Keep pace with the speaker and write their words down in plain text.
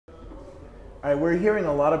All right, we're hearing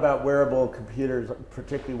a lot about wearable computers,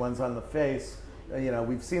 particularly ones on the face.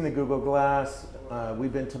 We've seen the Google Glass.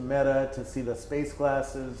 We've been to Meta to see the space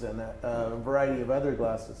glasses and a variety of other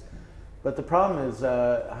glasses. But the problem is,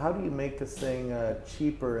 how do you make this thing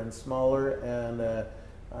cheaper and smaller and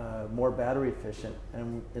more battery efficient?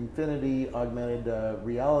 And Infinity Augmented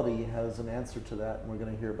Reality has an answer to that, and we're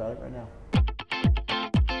going to hear about it right now.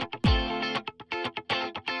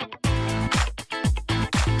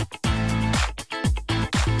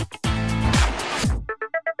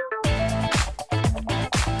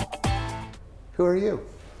 Who are you?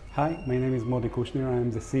 Hi, my name is Modi Kushner. I'm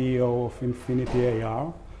the CEO of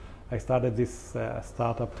InfinityAR. I started this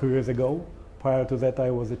startup 2 years ago. Prior to that, I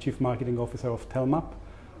was the Chief Marketing Officer of Telmap.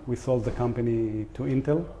 We sold the company to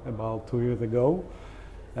Intel about 2 years ago.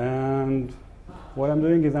 And what I'm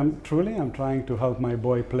doing is I'm trying to help my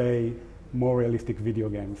boy play more realistic video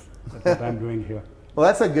games. That's what I'm doing here. Well,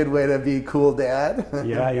 that's a good way to be cool, Dad.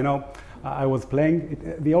 Yeah, I was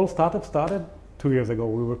playing. The old startup started 2 years ago.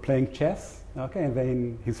 We were playing chess. Okay, and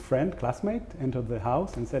then his friend, classmate, entered the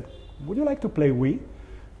house and said, "Would you like to play Wii?"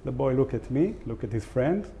 The boy looked at me, looked at his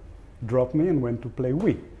friend, dropped me and went to play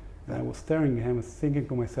Wii. And I was staring at him, thinking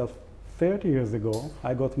to myself, 30 years ago,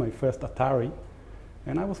 I got my first Atari,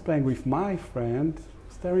 and I was playing with my friend,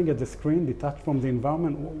 staring at the screen, detached from the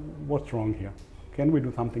environment. What's wrong here? Can we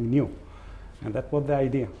do something new? And that was the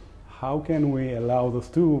idea. How can we allow those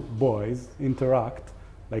two boys interact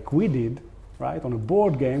like we did, right, on a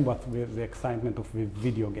board game, but with the excitement of a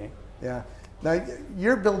video game? Yeah. Now,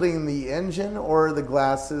 you're building the engine or the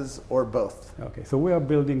glasses or both? Okay, so we are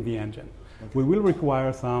building the engine. Okay. We will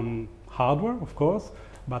require some hardware, of course,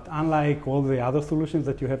 but unlike all the other solutions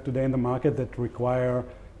that you have today in the market that require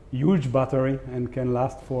huge battery and can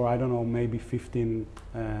last for, I don't know, maybe 15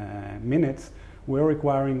 minutes, we're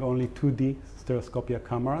requiring only 2D stereoscopic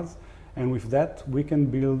cameras. And with that, we can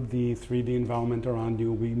build the 3D environment around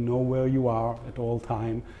you. We know where you are at all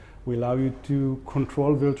time. We allow you to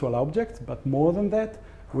control virtual objects, but more than that,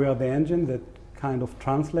 we are the engine that kind of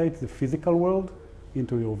translates the physical world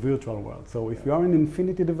into your virtual world. So if you are an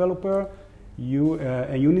Infinity developer,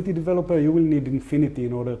 a Unity developer, you will need Infinity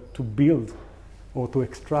in order to build or to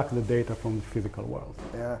extract the data from the physical world.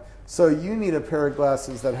 Yeah. So you need a pair of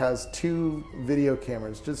glasses that has 2 video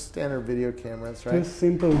cameras, just standard video cameras, right? Just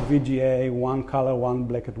simple VGA, one color, one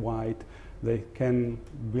black and white. They can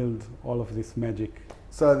build all of this magic.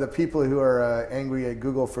 So the people who are angry at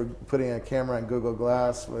Google for putting a camera on Google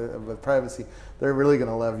Glass with privacy, they're really going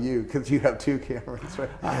to love you because you have 2 cameras, right?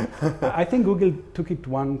 I think Google took it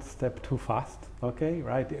one step too fast, okay,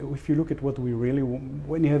 right? If you look at what we really,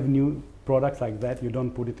 when you have new products like that, you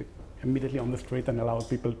don't put it immediately on the street and allow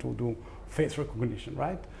people to do face recognition,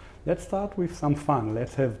 right? Let's start with some fun.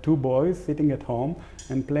 Let's have 2 boys sitting at home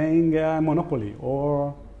and playing Monopoly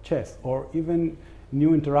or chess or even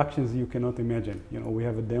new interactions you cannot imagine. We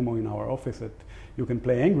have a demo in our office that you can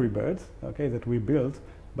play Angry Birds, okay, that we built,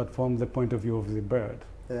 but from the point of view of the bird.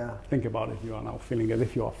 Yeah. Think about it. You are now feeling as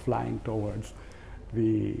if you are flying towards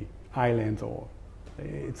the islands, or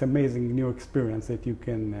it's amazing new experience that you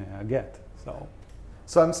can get.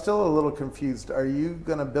 So I'm still a little confused. Are you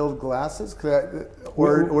going to build glasses,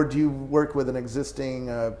 or do you work with an existing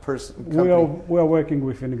company? We are working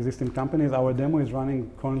with an existing companies. Our demo is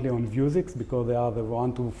running currently on Vuzix because they are the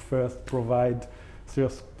one to first provide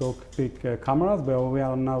stereoscopic cameras, but we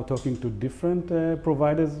are now talking to different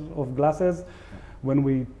providers of glasses. When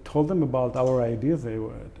we told them about our ideas, they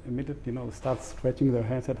were immediately, start scratching their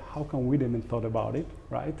heads and said, how come we didn't thought about it,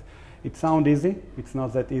 right? It sounds easy. It's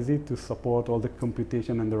not that easy to support all the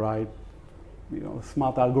computation and the right,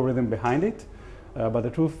 smart algorithm behind it. But the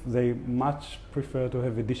truth, they much prefer to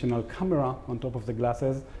have additional camera on top of the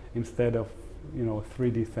glasses instead of, a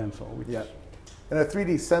 3D sensor. Yeah, and a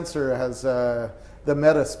 3D sensor has the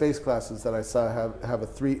Meta space glasses that I saw have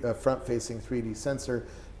a front-facing 3D sensor,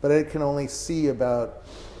 but it can only see about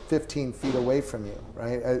 15 feet away from you,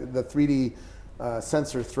 right? The 3D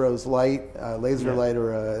sensor throws light, laser light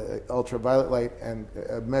or ultraviolet light, and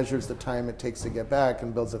measures the time it takes to get back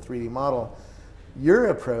and builds a 3D model. Your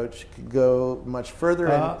approach could go much further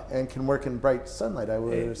and can work in bright sunlight, I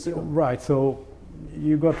would assume. Right, so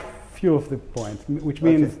you got few of the points, which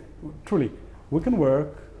means truly we can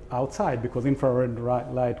work outside because infrared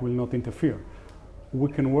light will not interfere.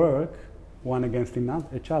 We can work one against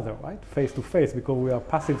each other, right? Face to face, because we are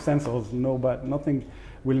passive sensors, nothing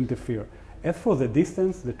will interfere. As for the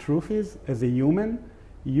distance, the truth is, as a human,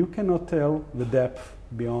 you cannot tell the depth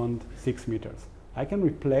beyond 6 meters. I can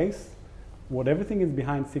replace everything is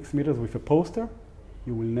behind 6 meters with a poster.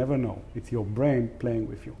 You will never know. It's your brain playing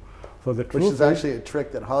with you. So the Which truth is actually a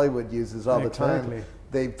trick that Hollywood uses all the Exactly. time.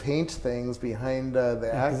 They paint things behind the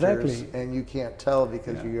actors, and you can't tell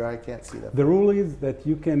because your eye can't see them. The rule is that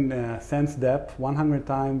you can sense depth 100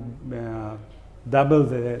 times, double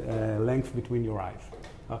the length between your eyes.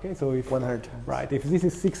 Okay, so if 100 times. Right, if this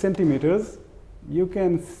is 6 centimeters, you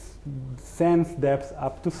can sense depth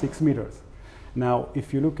up to 6 meters. Now,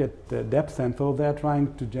 if you look at the depth sensor, they're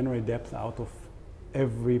trying to generate depth out of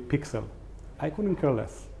every pixel. I couldn't care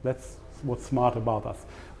less. That's what's smart about us.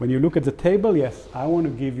 When you look at the table, yes, I want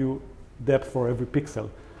to give you depth for every pixel.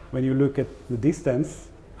 When you look at the distance,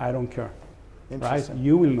 I don't care. Right?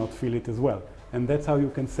 You will not feel it as well. And that's how you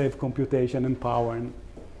can save computation and power, and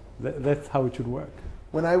that's how it should work.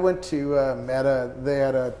 When I went to Meta, they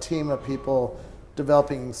had a team of people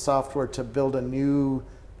developing software to build a new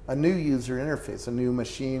user interface, a new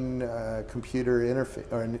machine computer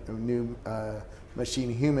interface, or a new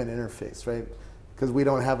machine human interface, right? Because we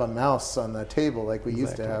don't have a mouse on the table like we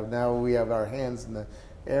used to have. Now we have our hands in the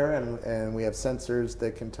air, and we have sensors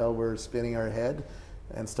that can tell we're spinning our head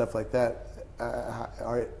and stuff like that.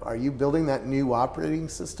 Are you building that new operating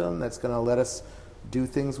system that's going to let us do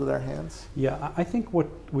things with our hands? Yeah, I think what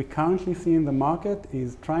we currently see in the market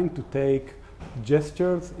is trying to take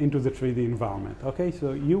gestures into the 3D environment. Okay,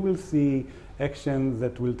 so you will see actions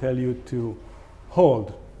that will tell you to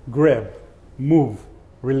hold, grab, move,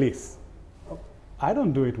 release. I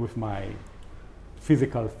don't do it with my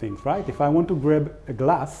physical things, right? If I want to grab a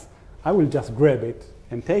glass, I will just grab it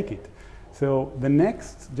and take it. So the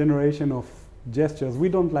next generation of gestures, we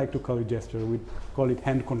don't like to call it gesture, we call it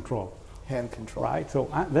hand control. Hand control. Right, so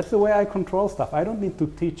that's the way I control stuff. I don't need to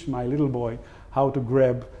teach my little boy how to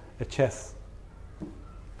grab a chess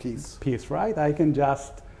piece, right? I can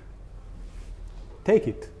just take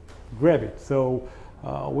it, grab it. So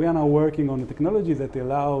we are now working on a technology that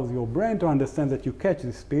allows your brain to understand that you catch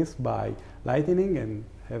this piece by lightning and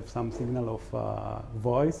have some signal of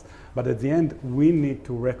voice. But at the end, we need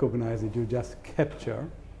to recognize that you just capture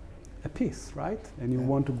a piece, right? And you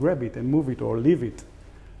want to grab it and move it or leave it.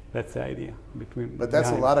 That's the idea. But that's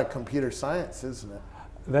a lot of computer science, isn't it?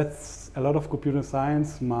 That's a lot of computer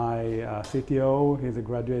science. My CTO, he's a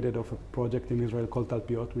graduated of a project in Israel called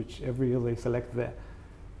Talpiot, which every year they select the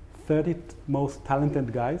 30 most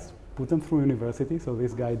talented guys, put them through university. So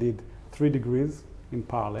this guy did 3 degrees in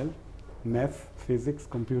parallel, math, physics,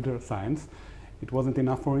 computer science. It wasn't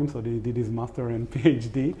enough for him, so he did his master and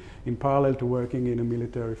PhD in parallel to working in a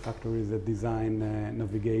military factory that design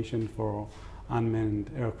navigation for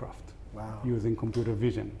unmanned aircraft using computer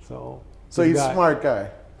vision. So he's a smart guy.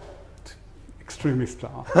 Extremely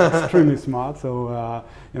smart. Extremely smart. So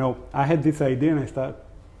I had this idea, and I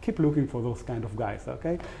keep looking for those kind of guys.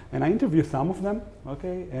 Okay, and I interviewed some of them.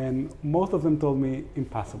 Okay, and most of them told me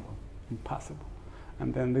impossible.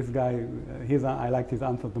 And then this guy, I liked his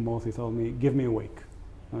answer the most. He told me, "Give me a week."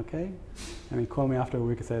 Okay, and he called me after a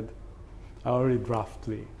week. He said, "I already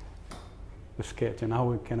drafted the sketch, and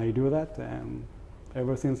how can I do that?" And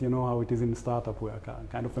ever since, you know how it is in startup, we are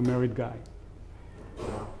kind of a married guy.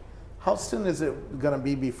 How soon is it going to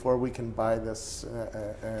be before we can buy this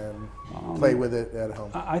and play with it at home?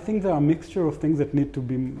 I think there are a mixture of things that need to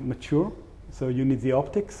be mature. So you need the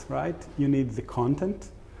optics, right? You need the content,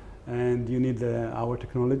 and you need our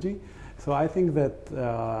technology. So I think that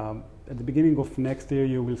at the beginning of next year,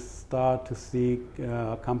 you will start to see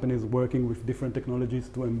companies working with different technologies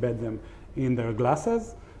to embed them in their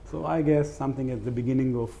glasses. So I guess something at the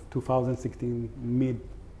beginning of 2016,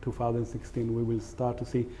 mid-2016, we will start to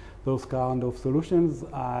see those kind of solutions.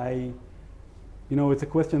 It's a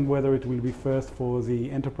question whether it will be first for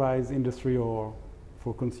the enterprise industry or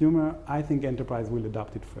for consumer. I think enterprise will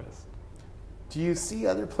adopt it first. Do you see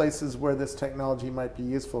other places where this technology might be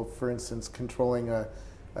useful, for instance, controlling a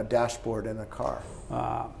dashboard in a car?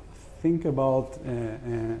 Think about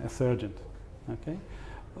a surgeon, okay?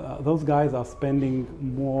 Those guys are spending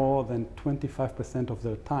more than 25% of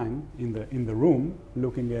their time in the room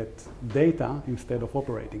looking at data instead of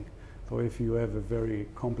operating. So if you have a very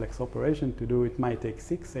complex operation to do, it might take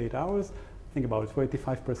 6-8 hours. Think about it,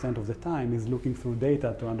 25% of the time is looking through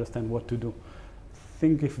data to understand what to do.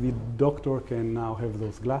 Think if the doctor can now have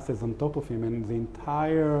those glasses on top of him, and the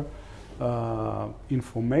entire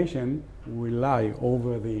information will lie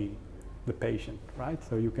over the patient, right?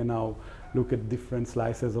 So you can now look at different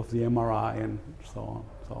slices of the MRI and so on.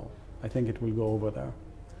 So I think it will go over there.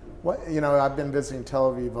 I've been visiting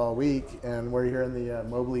Tel Aviv all week, and we're here in the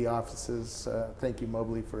Mobley offices. Thank you,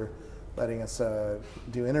 Mobley, for letting us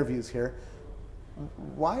do interviews here.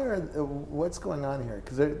 What's going on here?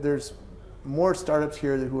 Because there's more startups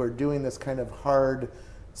here who are doing this kind of hard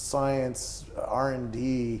science,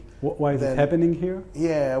 R&D. Why is it happening here?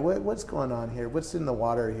 Yeah, what's going on here? What's in the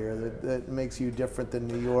water here that makes you different than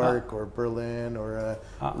New York or Berlin or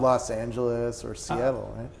Los Angeles or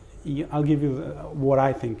Seattle, right? I'll give you what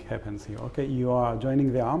I think happens here. Okay, you are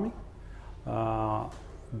joining the army.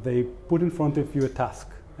 They put in front of you a task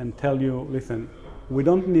and tell you, listen, we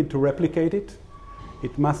don't need to replicate it.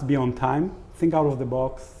 It must be on time. Think out of the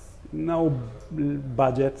box. No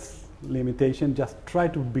budgets, limitation. Just try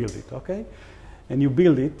to build it, okay? And you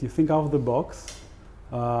build it. You think out of the box.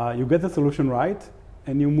 You get the solution right,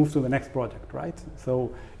 and you move to the next project, right?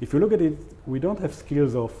 So if you look at it, we don't have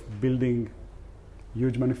skills of building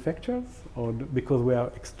huge manufacturers, or because we are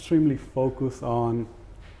extremely focused on,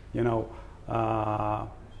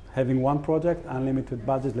 having one project, unlimited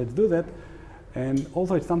budget. Let's do that. And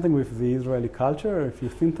also, it's something with the Israeli culture. If you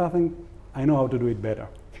think something, I know how to do it better.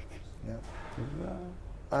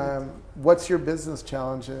 Yeah. What's your business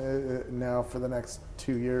challenge now for the next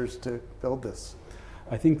 2 years to build this?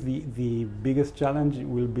 I think the biggest challenge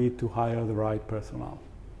will be to hire the right personnel.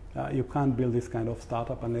 You can't build this kind of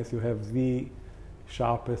startup unless you have the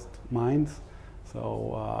sharpest minds.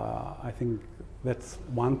 So I think that's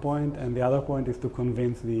one point, and the other point is to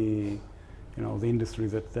convince the industry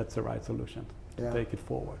that that's the right solution. Take it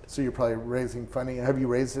forward. So you're probably raising funding. Have you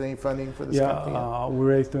raised any funding for this company? We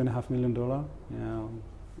raised $2.5 million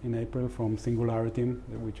in April from Singularity,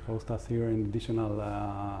 which hosts us here, an additional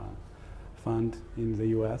fund in the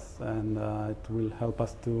US, and it will help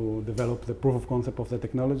us to develop the proof of concept of the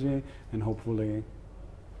technology, and hopefully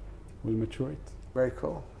we'll mature it. Very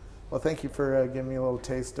cool. Well, thank you for giving me a little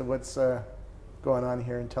taste of what's going on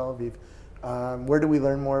here in Tel Aviv. Where do we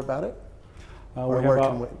learn more about it?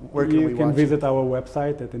 You can visit our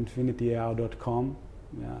website at InfinityAR.com.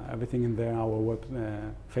 Everything in there, our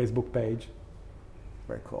Facebook page.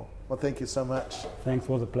 Very cool. Well, thank you so much. Thanks, it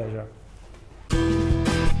was a pleasure.